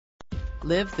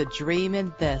Live the dream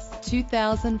in this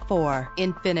 2004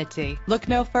 Infiniti. Look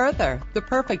no further. The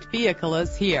perfect vehicle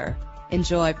is here.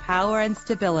 Enjoy power and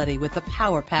stability with the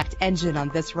power-packed engine on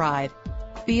this ride.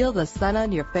 Feel the sun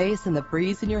on your face and the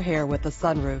breeze in your hair with the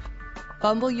sunroof.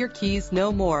 Fumble your keys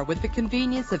no more with the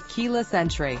convenience of keyless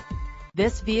entry.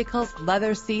 This vehicle's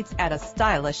leather seats add a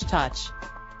stylish touch.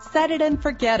 Set it and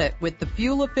forget it with the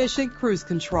fuel-efficient cruise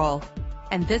control.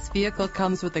 And this vehicle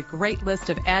comes with a great list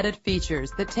of added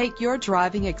features that take your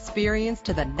driving experience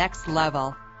to the next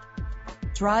level.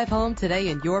 Drive home today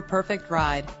in your perfect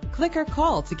ride. Click or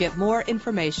call to get more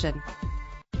information.